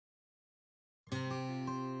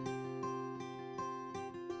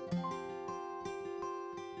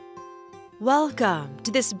Welcome to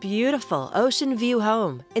this beautiful ocean view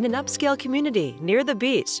home in an upscale community near the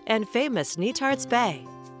beach and famous Netarts Bay.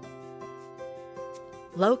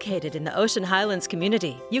 Located in the Ocean Highlands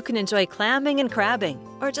community, you can enjoy clamming and crabbing,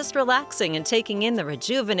 or just relaxing and taking in the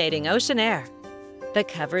rejuvenating ocean air. The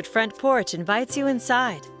covered front porch invites you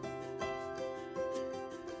inside.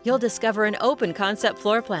 You'll discover an open concept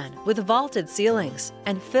floor plan with vaulted ceilings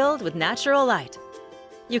and filled with natural light.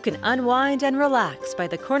 You can unwind and relax by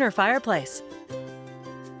the corner fireplace.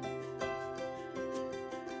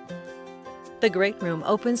 The great room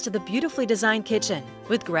opens to the beautifully designed kitchen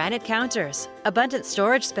with granite counters, abundant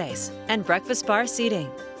storage space, and breakfast bar seating.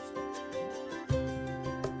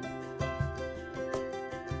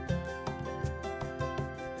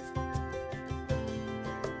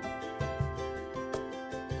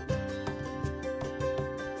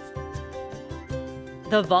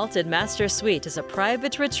 The vaulted master suite is a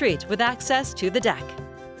private retreat with access to the deck.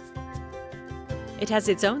 It has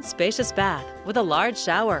its own spacious bath with a large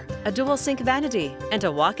shower, a dual sink vanity, and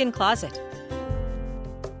a walk-in closet.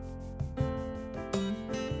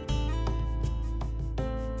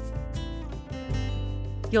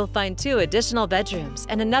 You'll find 2 additional bedrooms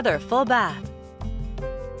and another full bath.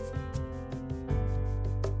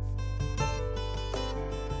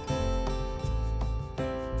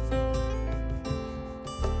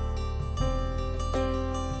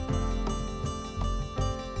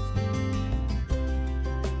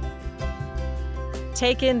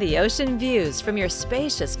 Take in the ocean views from your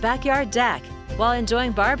spacious backyard deck while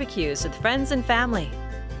enjoying barbecues with friends and family.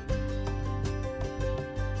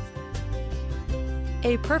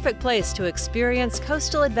 A perfect place to experience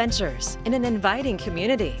coastal adventures in an inviting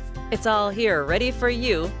community. It's all here ready for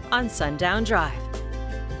you on Sundown Drive.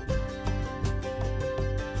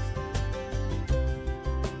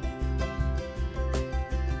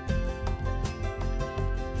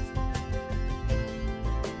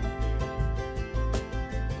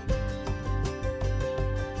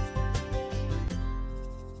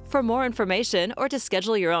 For more information or to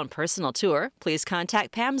schedule your own personal tour, please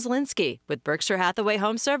contact Pam Zielinski with Berkshire Hathaway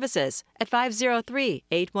HomeServices at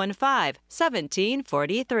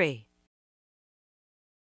 503-815-1743.